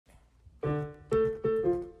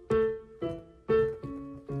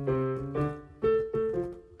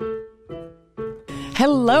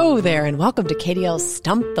Hello there, and welcome to KDL's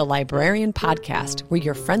Stump the Librarian podcast, where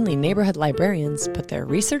your friendly neighborhood librarians put their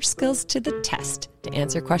research skills to the test to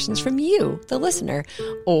answer questions from you, the listener,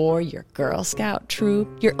 or your Girl Scout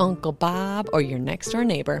troop, your Uncle Bob, or your next-door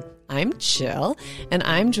neighbor. I'm Jill, and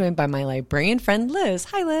I'm joined by my librarian friend, Liz.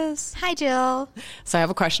 Hi, Liz. Hi, Jill. So I have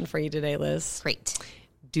a question for you today, Liz. Great.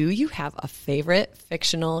 Do you have a favorite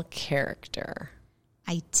fictional character?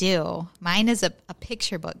 I do. Mine is a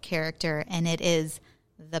picture book character, and it is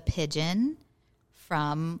the pigeon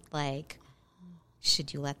from, like,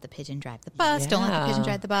 should you let the pigeon drive the bus? Don't let the pigeon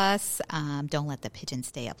drive the bus. Don't let the pigeon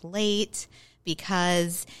stay up late,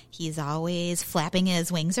 because he's always flapping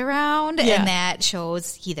his wings around, and that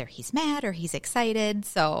shows either he's mad or he's excited.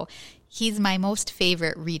 So he's my most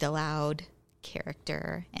favorite read aloud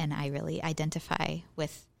character, and I really identify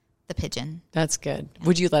with the pigeon. That's good. Yeah.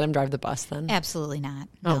 Would you let him drive the bus then? Absolutely not.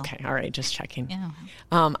 No. Okay. All right. Just checking. Yeah.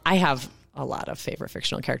 I have a lot of favorite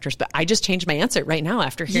fictional characters, but I just changed my answer right now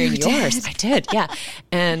after hearing yours. I did. Yeah.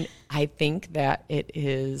 And I think that it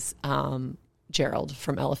is Gerald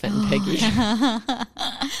from Elephant and Piggy.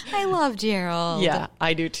 I love Gerald. Yeah,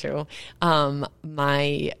 I do too.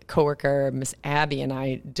 My coworker, Miss Abby, and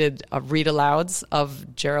I did a read alouds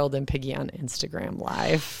of Gerald and Piggy on Instagram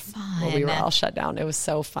Live while we were all shut down. It was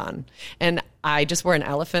so fun. And I just wore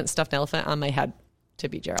an stuffed elephant on my head to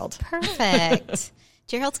be Gerald. Perfect.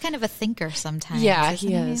 Gerald's kind of a thinker sometimes. Yeah,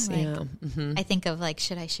 he is. Like, yeah. Mm-hmm. I think of, like,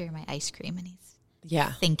 should I share my ice cream? And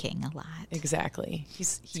he's thinking a lot. Exactly.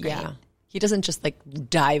 He doesn't just like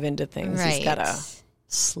dive into things. Right. He's got to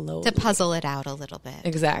slowly to puzzle it out a little bit.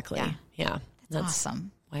 Exactly. Yeah. That's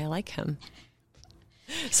awesome. Why I like him.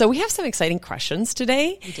 So we have some exciting questions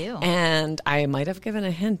today. We do. And I might have given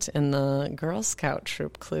a hint in the Girl Scout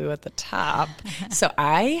troop clue at the top. So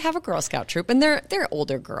I have a Girl Scout troop, and they're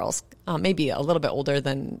older girls, maybe a little bit older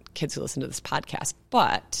than kids who listen to this podcast.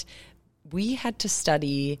 But we had to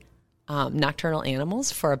study nocturnal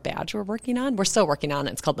animals for a badge we're working on. We're still working on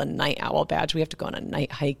it. It's called the Night Owl badge. We have to go on a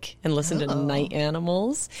night hike and listen to night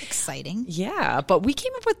animals. Exciting. Yeah, but we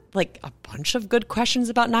came up with like a bunch of good questions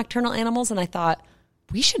about nocturnal animals, and I thought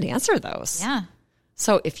we should answer those. Yeah.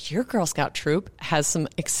 So if your Girl Scout troop has some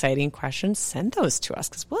exciting questions, send those to us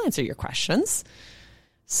because we'll answer your questions.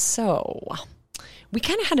 So we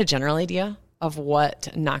kind of had a general idea of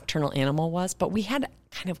what nocturnal animal was, but we had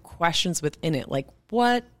kind of questions within it, like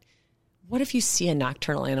what if you see a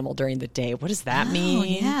nocturnal animal during the day? What does that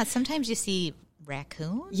mean? Yeah, sometimes you see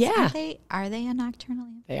raccoons. Yeah. Are they a nocturnal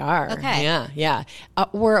animal? They are. Okay. Yeah.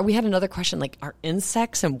 Or we had another question, like, are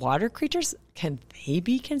insects and water creatures, can they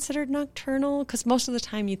be considered nocturnal? Because most of the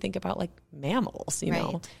time you think about, like, mammals, you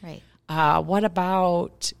know. Right. What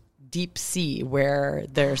about deep sea where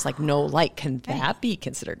there's, like, no light? Can that be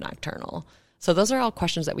considered nocturnal? So those are all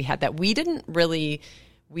questions that we had that we didn't really...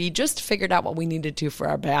 We just figured out what we needed to for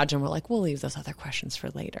our badge, and we're like, we'll leave those other questions for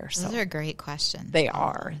later. Those are great questions. They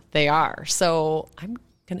are. So I'm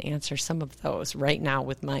going to answer some of those right now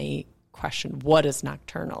with my question, what is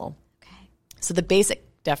nocturnal? Okay. So the basic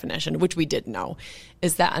definition, which we did know,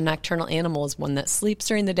 is that a nocturnal animal is one that sleeps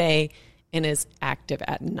during the day and is active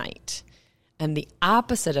at night. And the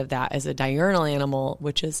opposite of that is a diurnal animal,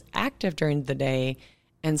 which is active during the day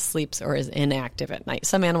and sleeps or is inactive at night.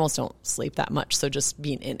 Some animals don't sleep that much, so just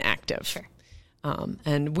being inactive. Sure.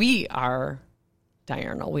 And we are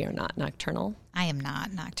diurnal. We are not nocturnal. I am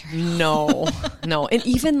not nocturnal. No. And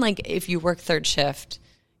even like if you work third shift,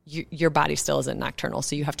 your body still isn't nocturnal,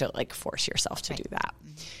 so you have to like force yourself to do that.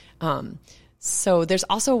 So there's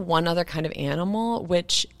also one other kind of animal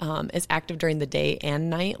which is active during the day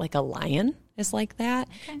and night, like a lion is like that.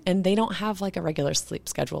 Okay. And they don't have like a regular sleep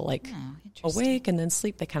schedule, like awake and then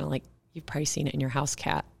sleep. They kind of like, you've probably seen it in your house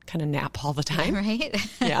cat, kind of nap all the time. Right?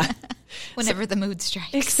 Yeah. Whenever the mood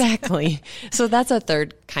strikes. Exactly. So that's a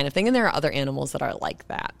third kind of thing. And there are other animals that are like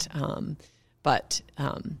that. But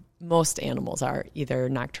most animals are either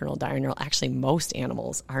nocturnal, diurnal. Actually, most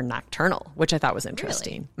animals are nocturnal, which I thought was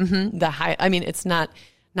interesting. Really? Mm-hmm. It's not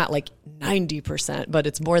like 90%, but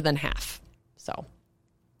it's more than half.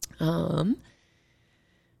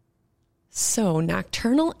 So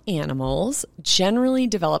nocturnal animals generally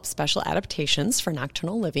develop special adaptations for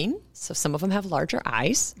nocturnal living. So some of them have larger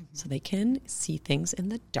eyes, so they can see things in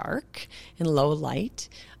the dark, in low light.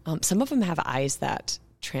 Some of them have eyes that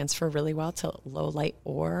transfer really well to low light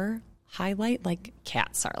or high light, like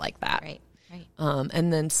cats are like that. Right.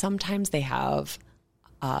 And then sometimes they have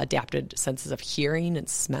adapted senses of hearing and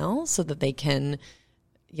smell so that they can,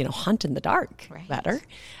 hunt in the dark better.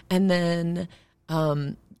 And then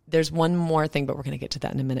there's one more thing, but we're going to get to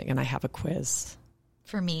that in a minute, and I have a quiz.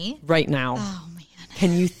 For me? Right now. Oh, man.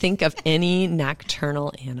 Can you think of any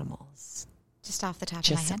nocturnal animals? Just off the top of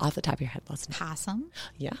Just my head. off the top of your head. Let's know. Possum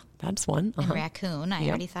Yeah, that's one. and raccoon. I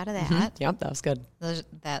already thought of that. Mhm. Yep, that was good.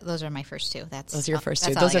 Those are my first two. Those are your first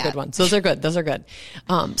two. that's all Those I are good got. ones. Those are good. Those are good.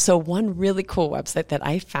 So one really cool website that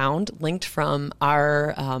I found linked from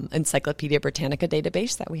our Encyclopedia Britannica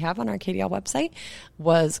database that we have on our KDL website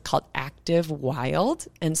was called Active Wild.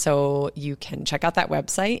 And so you can check out that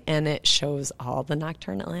website and it shows all the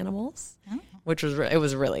nocturnal animals, which was, it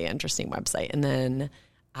was a really interesting website. And then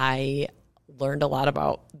I learned a lot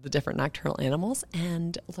about the different nocturnal animals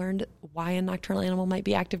and learned why a nocturnal animal might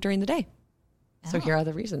be active during the day. So here are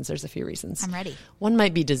the reasons. There's a few reasons. I'm ready. One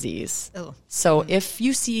might be disease. Oh. So if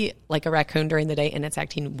you see like a raccoon during the day and it's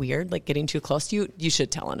acting weird, like getting too close to you, you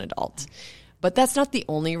should tell an adult. But that's not the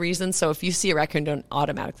only reason. So if you see a raccoon, don't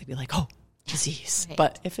automatically be like, oh, disease. Right.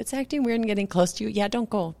 But if it's acting weird and getting close to you, yeah, don't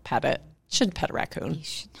go pet it. Shouldn't pet a raccoon. You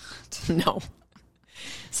should not. No.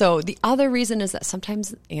 So the other reason is that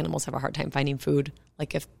sometimes animals have a hard time finding food.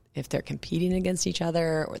 Like if they're competing against each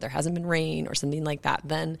other or there hasn't been rain or something like that,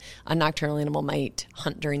 then a nocturnal animal might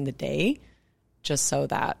hunt during the day just so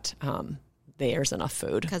that there's enough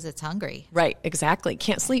food. Because it's hungry. Right, exactly.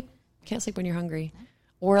 Can't sleep when you're hungry.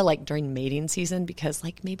 Or like during mating season because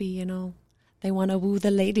like maybe, you know, they want to woo the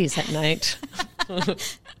ladies at night.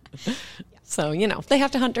 So, you know, they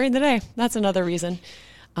have to hunt during the day. That's another reason.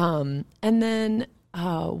 And then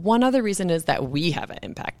one other reason is that we have an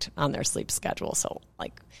impact on their sleep schedule. So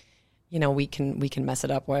like, you know, we can mess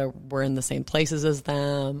it up where we're in the same places as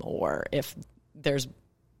them, or if there's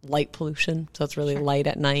light pollution, so it's really light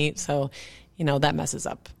at night. So, you know, that messes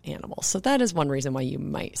up animals. So that is one reason why you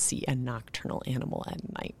might see a nocturnal animal at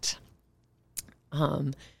night.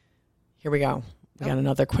 Here we go. We got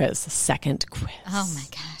another quiz, second quiz. Oh my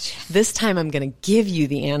gosh. This time I'm going to give you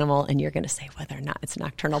the animal and you're going to say whether or not it's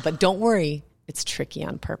nocturnal. But don't worry, it's tricky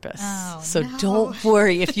on purpose. Oh, so no. don't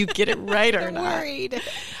worry if you get it right or not. Worried.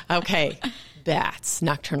 Okay, bats,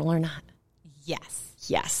 nocturnal or not? Yes.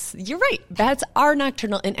 Yes, you're right. Bats are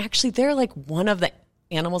nocturnal. And actually, they're like one of the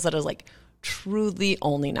animals that is like truly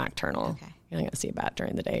only nocturnal. Okay. You're not going to see a bat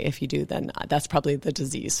during the day. If you do, then that's probably the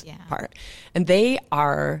disease Yeah. part. And they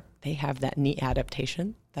have that neat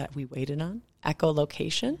adaptation that we waited on,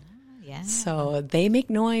 echolocation. Yeah. So they make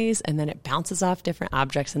noise and then it bounces off different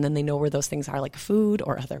objects and then they know where those things are, like food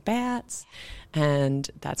or other bats. And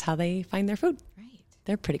that's how they find their food. Right.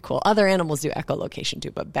 They're pretty cool. Other animals do echolocation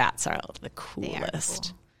too, but bats are the They are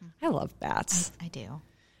coolest. cool. I love bats. I do.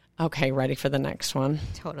 Okay, ready for the next one?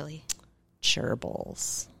 Totally.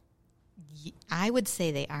 Gerbils. I would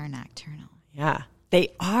say they are nocturnal. Yeah, they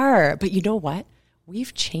are. But you know what?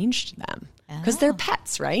 We've changed them because they're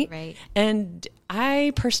pets, right? Right. And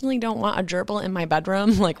I personally don't want a gerbil in my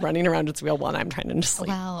bedroom, like running around its wheel while I'm trying to sleep.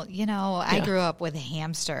 Well, you know, I grew up with a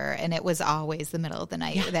hamster, and it was always the middle of the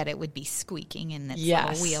night that it would be squeaking in its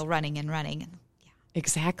little wheel, running and running. And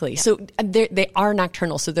Exactly. So they are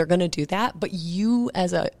nocturnal, so they're going to do that. But you,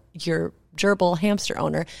 as your gerbil hamster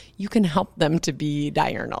owner, you can help them to be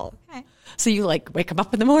diurnal. Okay. So you like wake them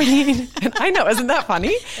up in the morning. And I know, isn't that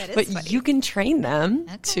funny? That is but funny. you can train them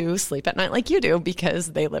to sleep at night like you do because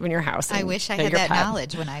they live in your house. I and wish I they're had your that pet.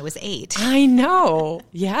 knowledge when I was 8. I know.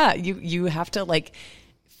 Yeah. You have to like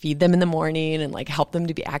feed them in the morning and like help them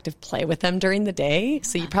to be active, play with them during the day.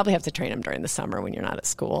 So you probably have to train them during the summer when you're not at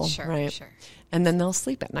school. Sure, right? sure. And then they'll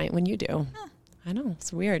sleep at night when you do. I know.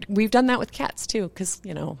 It's weird. We've done that with cats too because,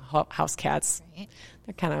 you know, house cats, Right.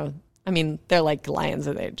 they're kind of, I mean, they're like lions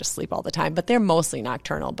and they just sleep all the time, but they're mostly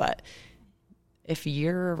nocturnal. But if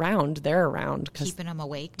you're around, they're around. Keeping them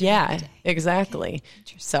awake. during Yeah, the day. exactly.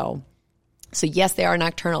 So yes, they are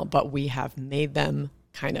nocturnal, but we have made them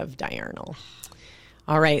kind of diurnal.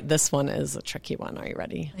 All right, this one is a tricky one. Are you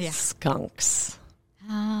ready? Yeah. Skunks.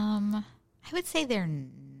 I would say they're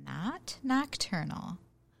not nocturnal.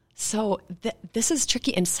 So this is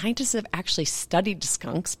tricky, and scientists have actually studied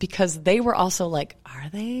skunks because they were also like, are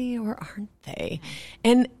they or aren't they?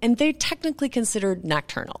 And they're technically considered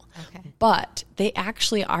nocturnal, but they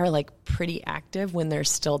actually are like pretty active when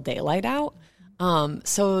there's still daylight out.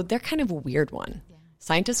 So they're kind of a weird one.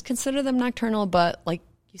 Scientists consider them nocturnal, but like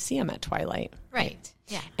you see them at twilight. Right.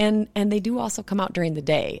 Yeah. And they do also come out during the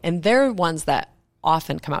day, and they're ones that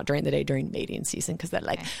often come out during the day during mating season because they're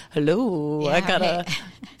like, hello, I gotta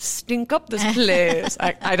stink up this place.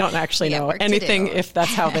 I don't actually know work to anything do. if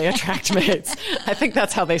that's how they attract mates. I think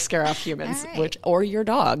that's how they scare off humans, All right. or your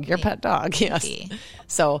dog, your pet dog. Yes. Maybe.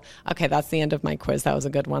 So, okay, that's the end of my quiz. That was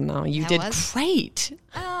a good one though. You That did was? great.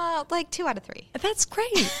 Like 2 out of 3. That's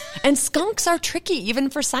great. And skunks are tricky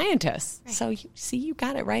even for scientists. So you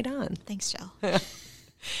got it right on. Thanks, Jill.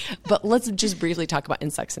 But let's just briefly talk about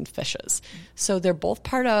insects and fishes. So they're both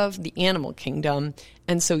part of the animal kingdom.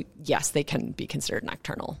 And so, yes, they can be considered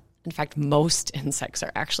nocturnal. In fact, most insects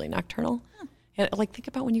are actually nocturnal. And, like, think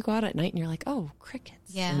about when you go out at night and you're like, oh, crickets.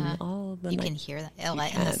 Yeah. And all the You can hear that in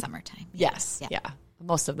the summertime. Yes. Yeah.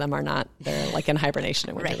 Most of them are not. They're like in hibernation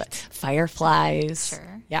in winter. Right. But fireflies.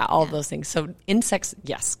 Sure. Yeah, all of those things. So insects,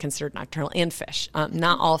 yes, considered nocturnal, and fish.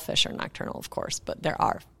 Not all fish are nocturnal, of course, but there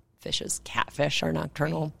are fishes. Catfish are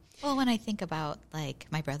nocturnal. Right. Well, when I think about, like,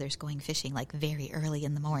 my brothers going fishing, like, very early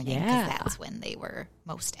in the morning, because Yeah. that's when they were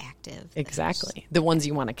most active. Exactly. The ones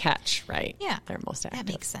you want to catch, right? Yeah. They're most active.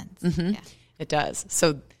 That makes sense. Mm-hmm. Yeah. It does.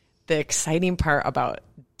 So the exciting part about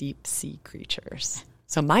deep sea creatures.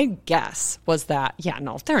 So my guess was that,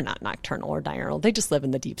 they're not nocturnal or diurnal. They just live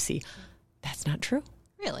in the deep sea. That's not true.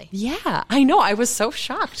 Really? Yeah, I know. I was so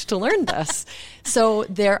shocked to learn this. So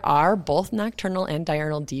there are both nocturnal and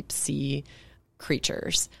diurnal deep sea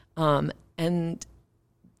creatures. And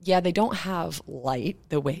they don't have light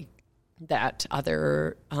the way that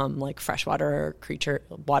other like freshwater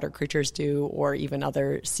water creatures do, or even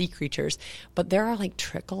other sea creatures. But there are like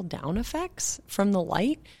trickle down effects from the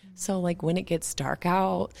light. So like when it gets dark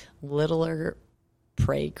out, littler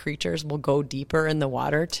prey creatures will go deeper in the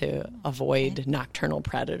water to avoid nocturnal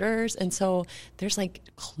predators. And so there's like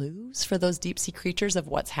clues for those deep sea creatures of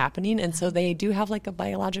what's happening. And so they do have like a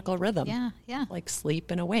biological rhythm. Yeah. Like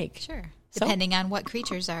sleep and awake. Sure. So- Depending on what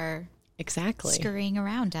creatures are Exactly. scurrying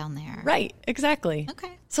around down there. Right, exactly.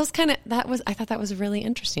 Okay. So it's I thought that was really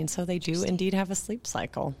interesting. So they do indeed have a sleep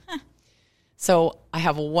cycle. So I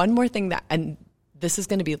have one more thing and this is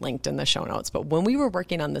going to be linked in the show notes, but when we were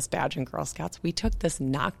working on this badge in Girl Scouts, we took this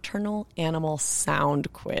nocturnal animal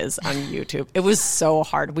sound quiz on YouTube. It was so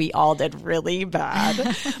hard. We all did really bad,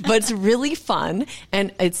 but it's really fun.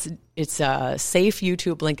 And it's a safe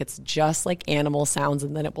YouTube link. It's just like animal sounds,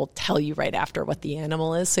 and then it will tell you right after what the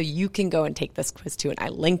animal is. So you can go and take this quiz too. And I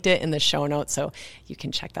linked it in the show notes, so you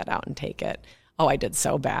can check that out and take it. Oh, I did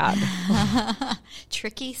so bad.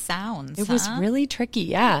 Tricky sounds. It was really tricky.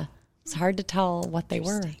 Yeah. It's hard to tell what they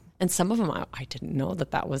were. And some of them, I didn't know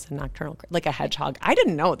that was a nocturnal, like a hedgehog. I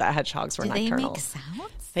didn't know that hedgehogs were nocturnal. They make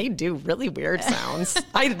sounds? They do really weird sounds.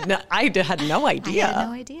 I had no idea. I had no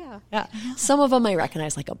idea. Yeah. Some of them I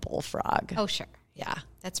recognize, like a bullfrog. Oh, sure. Yeah.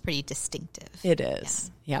 That's pretty distinctive. It is.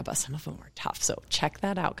 Yeah, but some of them were tough. So check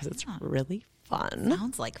that out because it's really fun.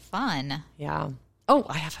 Sounds like fun. Yeah. Oh,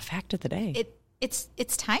 I have a fact of the day.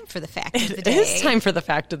 It's time for the fact of the day. It is time for the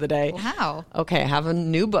fact of the day. Wow. Okay, I have a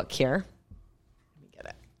new book here. Let me get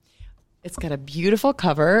it. It's got a beautiful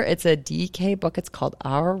cover. It's a DK book. It's called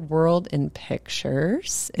Our World in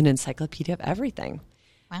Pictures, an encyclopedia of everything.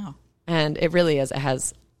 Wow. And it really is. It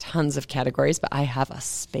has tons of categories, but I have a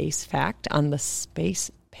space fact on the space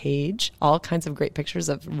page. All kinds of great pictures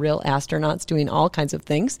of real astronauts doing all kinds of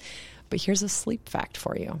things. But here's a sleep fact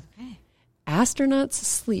for you. Okay. Astronauts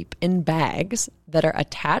sleep in bags that are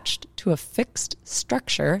attached to a fixed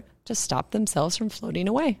structure to stop themselves from floating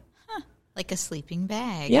away. Like a sleeping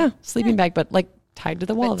bag. Yeah, sleeping bag, but like tied to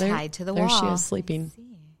the wall. But tied to the there wall. There she is sleeping,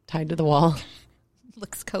 tied to the wall.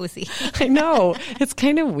 Looks cozy. I know. It's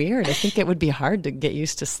kind of weird. I think it would be hard to get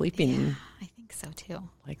used to sleeping I think so too.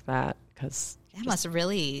 like that because That must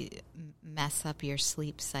really mess up your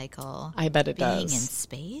sleep cycle. I bet it being does. in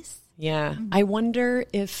space. Yeah. I wonder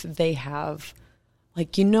if they have,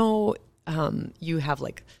 like, you have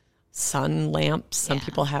like sun lamps. Some Yeah,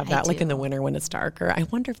 people have I that, like in do. the winter when it's darker. I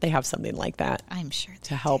wonder if they have something like that I'm sure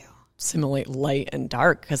to help simulate light and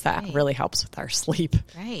dark because that really helps with our sleep.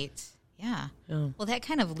 Right. Yeah. Well, that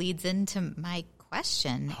kind of leads into my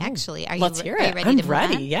question. Actually, are you Let's hear are you it. ready I'm to move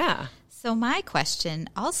ready. on? Yeah. So my question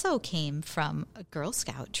also came from a Girl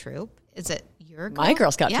Scout troop. Is it your My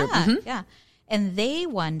Girl Scout troop. Yeah, Mhm. yeah. And they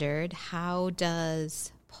wondered, how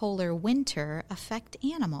does polar winter affect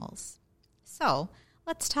animals? So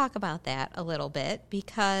let's talk about that a little bit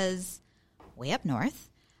because way up north,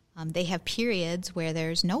 they have periods where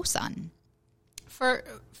there's no sun for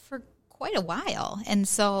quite a while. And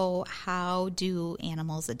so how do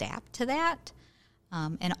animals adapt to that?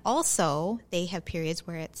 And also, they have periods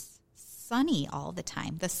where it's sunny all the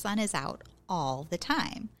time. The sun is out all the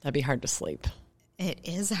time. That'd be hard to sleep. It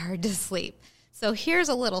is hard to sleep. So here's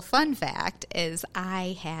a little fun fact is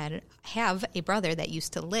I have a brother that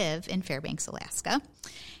used to live in Fairbanks, Alaska.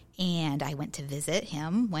 And I went to visit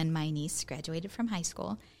him when my niece graduated from high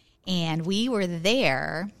school. And we were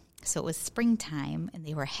there, so it was springtime, and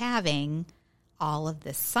they were having all of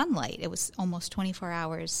this sunlight. It was almost 24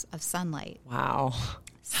 hours of sunlight. Wow.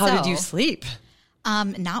 How did you So- sleep?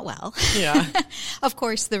 Not well. Yeah. Of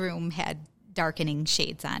course, the room had darkening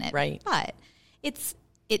shades on it. Right. But it's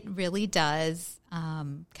it really does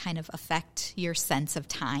kind of affect your sense of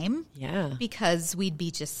time. Yeah. Because we'd be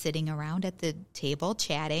just sitting around at the table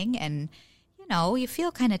chatting, and, you know, you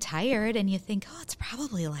feel kind of tired, and you think, oh, it's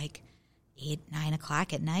probably like 8, 9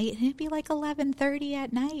 o'clock at night, and it'd be like 11:30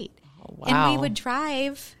 at night. Oh, wow. And we would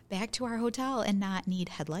drive back to our hotel and not need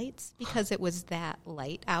headlights because it was that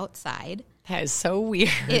light outside. That is so weird.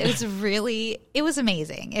 It was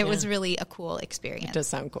amazing. It was really a cool experience. It does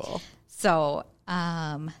sound cool. So,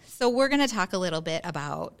 so we're going to talk a little bit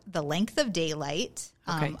about the length of daylight.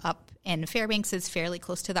 Okay. Up in Fairbanks is fairly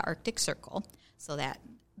close to the Arctic Circle, so that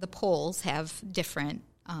the poles have different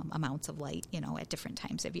amounts of light, you know, at different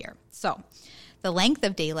times of year. So the length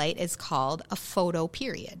of daylight is called a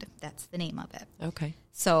photoperiod. That's the name of it. Okay.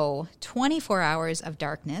 So 24 hours of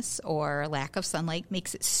darkness or lack of sunlight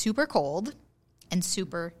makes it super cold and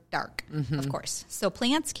super dark, of course. So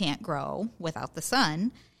plants can't grow without the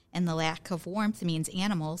sun, and the lack of warmth means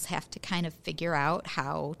animals have to kind of figure out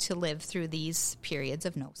how to live through these periods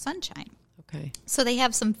of no sunshine. Okay. So they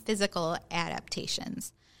have some physical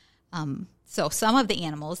adaptations. So some of the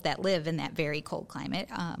animals that live in that very cold climate,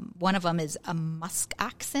 one of them is a musk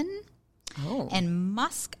oxen. Oh. And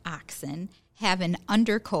musk oxen have an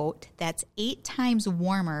undercoat that's 8 times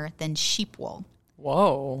warmer than sheep wool.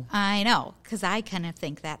 Whoa. I know, because I kind of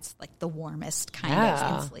think that's like the warmest kind Yeah.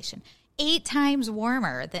 of insulation. 8 times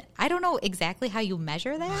warmer. I don't know exactly how you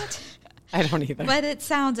measure that, I don't either. but it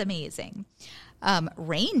sounds amazing.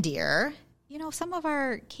 Reindeer, you know, some of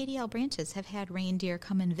our KDL branches have had reindeer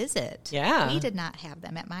come and visit. Yeah. We did not have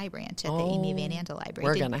them at my branch at the Amy Van Andel Library.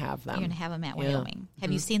 We're going to have them. You're going to have them at Yeah. Wyoming.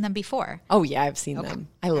 Have you seen them before? Oh, yeah, I've seen them.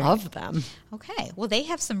 I love them. Okay. Well, they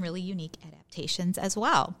have some really unique adaptations as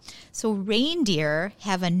well. So reindeer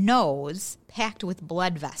have a nose packed with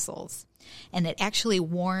blood vessels, and it actually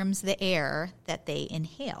warms the air that they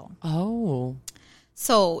inhale. Oh.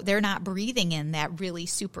 So they're not breathing in that really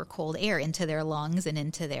super cold air into their lungs and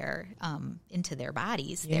into their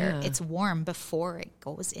bodies. Yeah. It's warm before it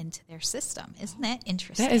goes into their system. Isn't that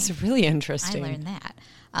interesting? That is really I interesting. learned that.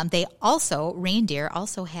 Reindeer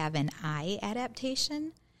also have an eye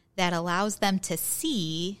adaptation that allows them to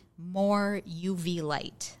see more UV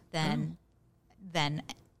light than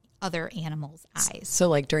other animals' eyes. So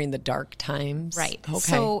like during the dark times? Right. Okay.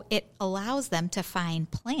 So it allows them to find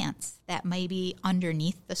plants that may be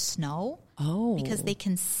underneath the snow because they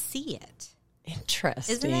can see it.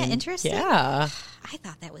 Interesting. Isn't that interesting? Yeah. I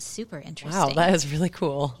thought that was super interesting. Wow, that is really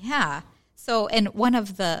cool. Yeah. So, and one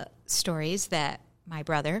of the stories that my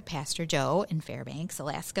brother, Pastor Joe in Fairbanks,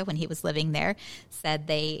 Alaska, when he was living there, said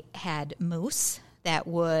they had moose that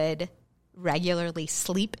would regularly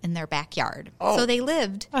sleep in their backyard. Oh, so they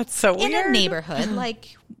lived that's so in weird. a neighborhood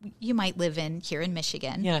like you might live in here in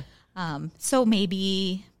Michigan. Yeah. So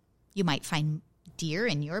maybe you might find deer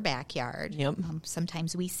in your backyard. Yep.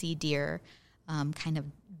 Sometimes we see deer kind of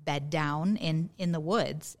bed down in the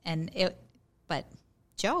woods, but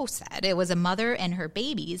Joe said it was a mother and her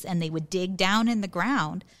babies, and they would dig down in the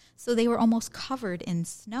ground, so they were almost covered in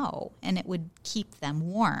snow, and it would keep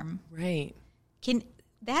them warm. Right.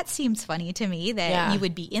 That seems funny to me that you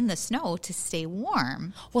would be in the snow to stay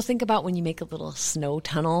warm. Well, think about when you make a little snow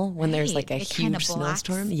tunnel when there's like a It kind of huge blocks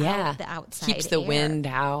snowstorm. out Yeah. the outside Keeps the air. wind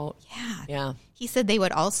out. Yeah. Yeah. He said they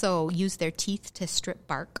would also use their teeth to strip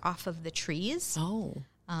bark off of the trees. Oh.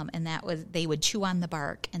 And they would chew on the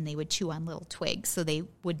bark, and they would chew on little twigs, so they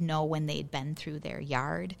would know when they'd been through their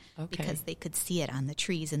yard because they could see it on the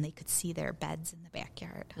trees, and they could see their beds in the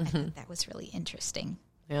backyard. I think that was really interesting.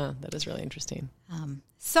 Yeah, that is really interesting.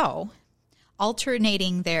 So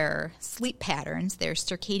alternating their sleep patterns, their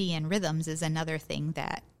circadian rhythms, is another thing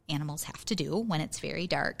that animals have to do when it's very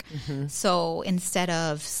dark. So instead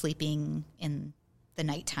of sleeping in the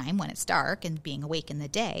nighttime when it's dark and being awake in the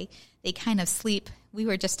day, they kind of sleep. We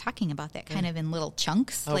were just talking about that kind of in little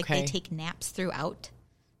chunks, like they take naps throughout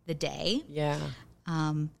the day. Yeah.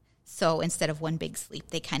 So instead of one big sleep,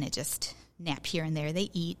 they kind of just nap here and there. They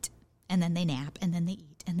eat, and then they nap, and then they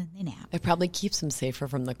eat, and then they nap. It probably keeps them safer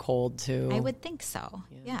from the cold too. I would think so.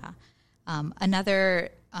 Yeah. Another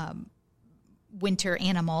winter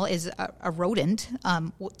animal is a rodent.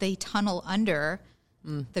 They tunnel under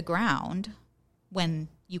the ground when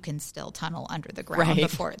you can still tunnel under the ground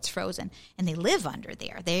before it's frozen, and they live under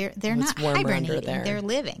there. They're not hibernating; they're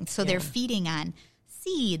living. So they're feeding on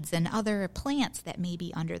seeds and other plants that may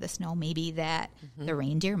be under the snow. Maybe that the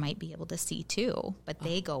reindeer might be able to see too, but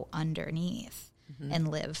they go underneath and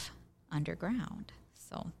live underground.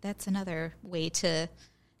 So that's another way to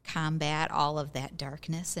combat all of that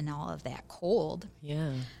darkness and all of that cold.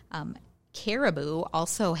 Yeah. Caribou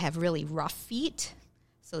also have really rough feet,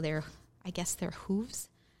 so I guess their hooves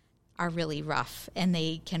are really rough, and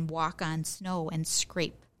they can walk on snow and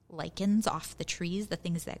scrape lichens off the trees, the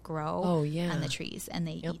things that grow on the trees, and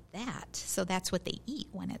they eat that. So that's what they eat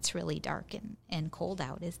when it's really dark and cold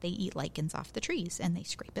out, is they eat lichens off the trees, and they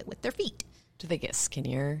scrape it with their feet. Do they get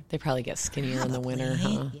skinnier? They probably get skinnier in the winter,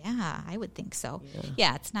 huh? Yeah, I would think so.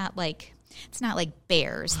 Yeah, it's not like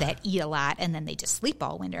bears that eat a lot and then they just sleep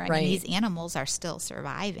all winter. I mean, these animals are still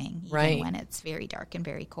surviving even when it's very dark and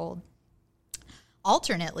very cold.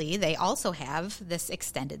 Alternately, they also have this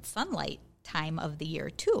extended sunlight time of the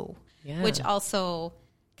year too, which also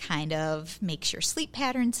kind of makes your sleep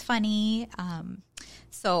patterns funny.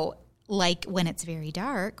 So like when it's very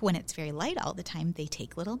dark, when it's very light all the time, they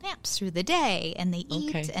take little naps through the day, and they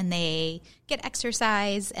eat and they get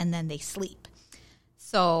exercise, and then they sleep.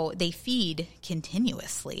 So they feed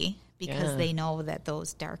continuously because they know that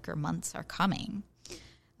those darker months are coming.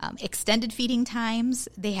 Extended feeding times,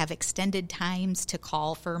 they have extended times to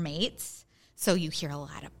call for mates. So you hear a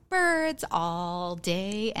lot of birds all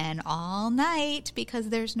day and all night because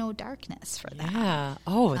there's no darkness for them. Yeah.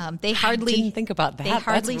 They hardly I didn't think about that. They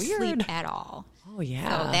hardly That's weird. sleep at all. Oh,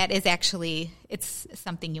 yeah. So that is actually, it's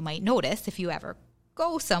something you might notice if you ever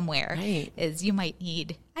go somewhere, is you might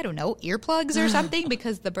need, I don't know, earplugs or something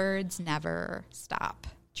because the birds never stop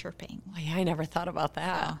chirping. Oh, yeah, I never thought about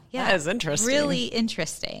that. That is interesting. Really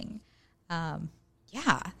interesting.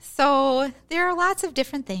 So there are lots of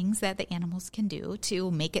different things that the animals can do to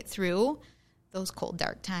make it through those cold,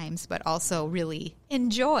 dark times, but also really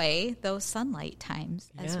enjoy those sunlight times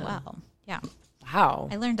as well. Yeah. Wow.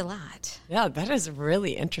 I learned a lot. Yeah, that is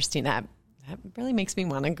really interesting. That really makes me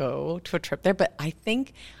want to go to a trip there, but I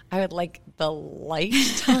think I would like the light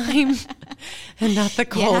time and not the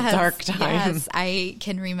cold, dark time. Yes, I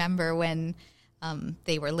can remember when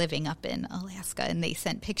they were living up in Alaska, and they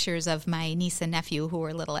sent pictures of my niece and nephew, who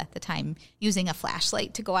were little at the time, using a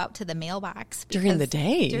flashlight to go out to the mailbox. During the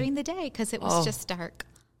day? During the day, because it was just dark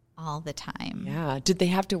all the time. Yeah. Did they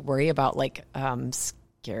have to worry about, like,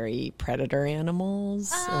 scary predator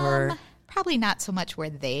animals? Or probably not so much where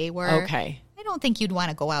they were. Okay. I don't think you'd want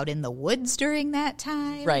to go out in the woods during that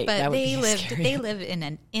time. Right. But that would they be lived scary. they live in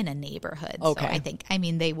a neighborhood. Okay. So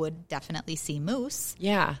they would definitely see moose.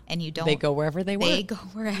 Yeah. And you don't They go wherever they want. They go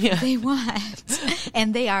wherever they want.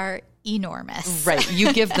 And they are enormous. Right.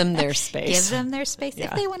 You give them their space. Give them their space. Yeah.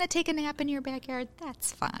 If they want to take a nap in your backyard,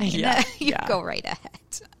 that's fine. Yeah. You go right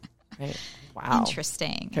ahead. Right. Wow.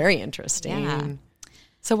 Interesting. Very interesting. Yeah.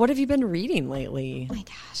 So what have you been reading lately? Oh my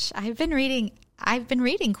gosh, I've been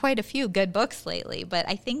reading quite a few good books lately, but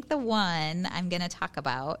I think the one I'm going to talk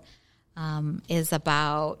about is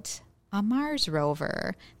about a Mars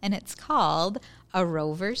rover, and it's called A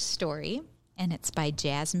Rover's Story, and it's by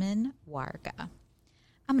Jasmine Warga.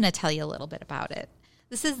 I'm going to tell you a little bit about it.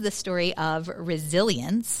 This is the story of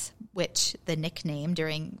Resilience, which the nickname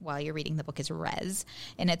while you're reading the book is Res,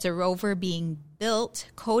 and it's a rover being built,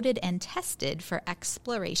 coded, and tested for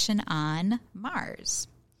exploration on Mars.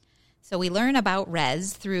 So we learn about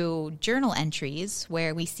Res through journal entries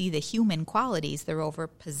where we see the human qualities the rover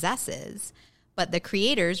possesses, but the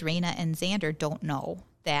creators, Raina and Xander, don't know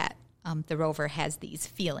that the rover has these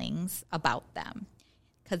feelings about them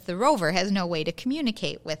because the rover has no way to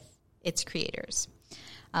communicate with its creators.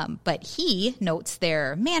 But he notes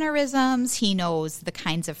their mannerisms. He knows the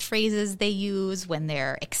kinds of phrases they use when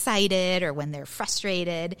they're excited or when they're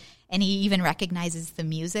frustrated. And he even recognizes the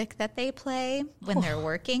music that they play when they're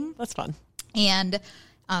working. That's fun. And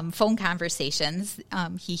phone conversations,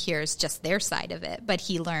 he hears just their side of it. But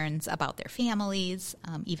he learns about their families,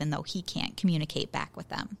 even though he can't communicate back with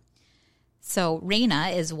them. So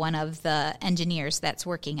Raina is one of the engineers that's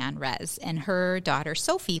working on Res. And her daughter,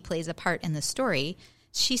 Sophie, plays a part in the story.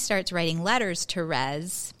 She starts writing letters to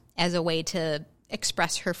Res as a way to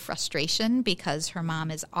express her frustration because her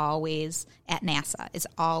mom is always at NASA, is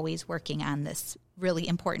always working on this really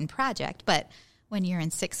important project. But when you're in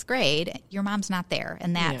 6th grade, your mom's not there,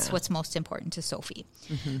 and that's what's most important to Sophie.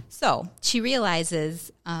 Mm-hmm. So she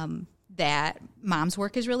realizes that mom's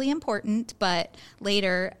work is really important, but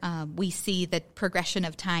later we see the progression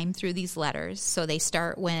of time through these letters. So they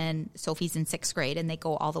start when Sophie's in 6th grade, and they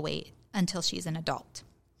go all the way until she's an adult.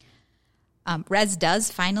 Res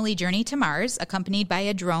does finally journey to Mars, accompanied by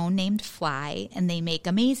a drone named Fly, and they make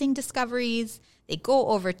amazing discoveries. They go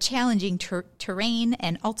over challenging terrain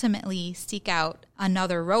and ultimately seek out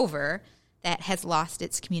another rover that has lost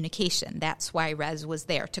its communication. That's why Res was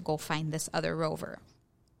there, to go find this other rover.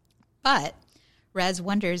 But Res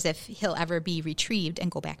wonders if he'll ever be retrieved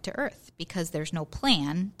and go back to Earth because there's no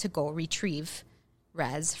plan to go retrieve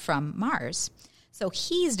Res from Mars. So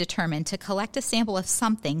he's determined to collect a sample of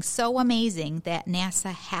something so amazing that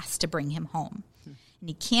NASA has to bring him home. And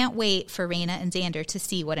he can't wait for Raina and Xander to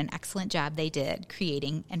see what an excellent job they did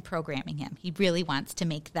creating and programming him. He really wants to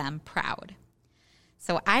make them proud.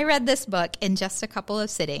 So I read this book in just a couple of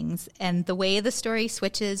sittings, and the way the story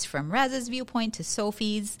switches from Rez's viewpoint to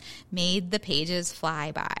Sophie's made the pages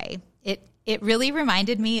fly by. It really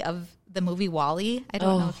reminded me of the movie WALL-E. I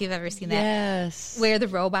don't know if you've ever seen that. Yes. Where the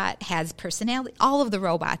robot has personality. All of the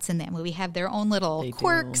robots in that movie have their own little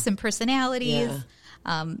quirks and personalities.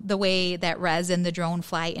 Yeah. The way that Rez and the drone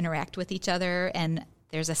fly interact with each other, and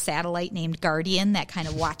there's a satellite named Guardian that kind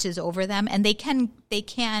of watches over them, and they can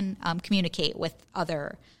communicate with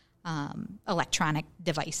other electronic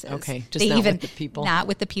devices. Okay, just not with the people. Not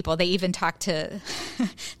with the people. They even talk to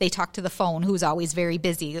the phone, who's always very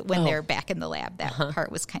busy when they're back in the lab. That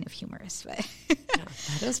part was kind of humorous. But yeah,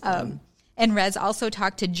 that is fun. And Rez also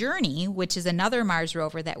talked to Journey, which is another Mars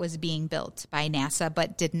rover that was being built by NASA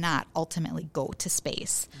but did not ultimately go to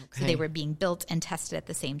space. Okay. So they were being built and tested at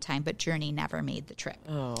the same time, but Journey never made the trip.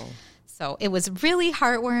 Oh. So it was really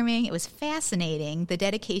heartwarming. It was fascinating, the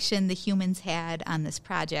dedication the humans had on this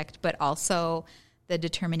project, but also the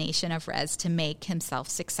determination of Rez to make himself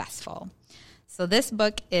successful. So this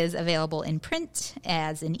book is available in print,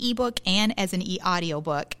 as an ebook, and as an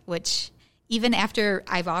e-audiobook, which even after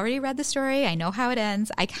I've already read the story, I know how it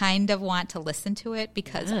ends, I kind of want to listen to it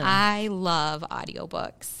because I love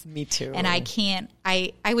audiobooks. Me too. And I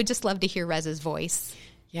would just love to hear Rez's voice.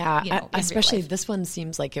 Yeah, especially this one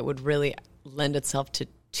seems like it would really lend itself to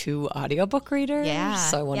two audiobook readers. Yeah.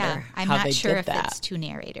 So I wonder how they did that. I'm not sure if it's two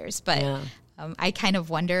narrators, but I kind of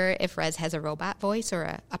wonder if Rez has a robot voice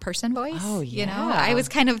or a person voice. Oh, yeah. You know, I was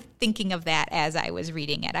kind of thinking of that as I was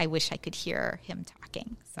reading it. I wish I could hear him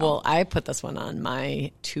talking. So. Well, I put this one on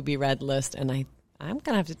my to-be-read list, and I'm going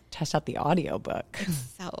to have to test out the audiobook.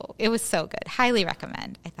 So it was so good. Highly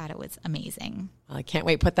recommend. I thought it was amazing. Well, I can't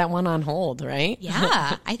wait. Put that one on hold, right?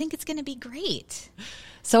 Yeah, I think it's going to be great.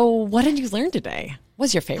 So what did you learn today?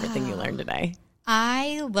 What's your favorite thing you learned today?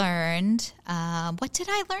 I learned, what did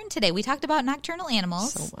I learn today? We talked about nocturnal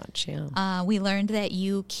animals. So much, yeah. We learned that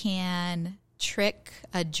you can trick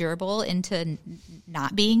a gerbil into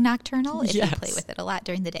not being nocturnal if you play with it a lot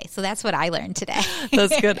during the day. So that's what I learned today.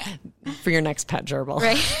 That's good for your next pet gerbil.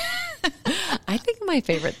 Right. I think my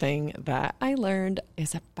favorite thing that I learned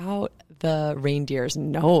is about the reindeer's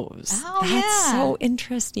nose. Oh, That's so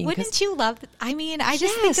interesting. Wouldn't you love it? I mean, I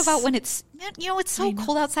just think about when it's so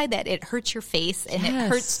cold outside that it hurts your face and it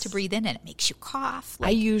hurts to breathe in and it makes you cough.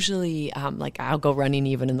 I usually, I'll go running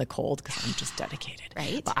even in the cold because I'm just dedicated.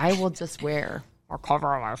 Right. But I will just wear or cover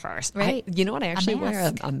my face. Right. You know what? I actually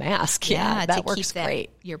wear a mask. Yeah, that works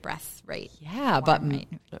great. Your breath right. Yeah, but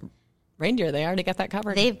reindeer, they already got that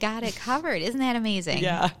covered. They've got it covered. Isn't that amazing?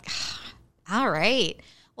 Yeah. All right.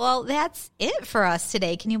 Well, that's it for us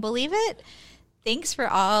today. Can you believe it? Thanks for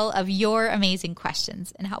all of your amazing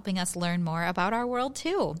questions and helping us learn more about our world,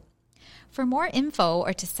 too. For more info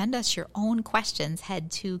or to send us your own questions, head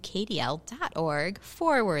to kdl.org/stump.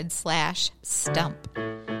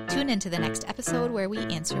 Tune into the next episode where we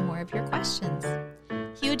answer more of your questions.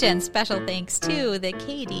 Huge and special thanks to the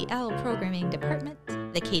KDL Programming Department,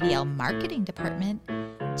 the KDL Marketing Department,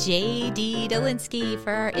 J.D. Dolinsky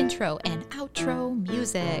for our intro and outro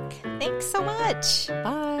music. Thanks so much.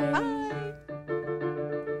 Bye. Bye.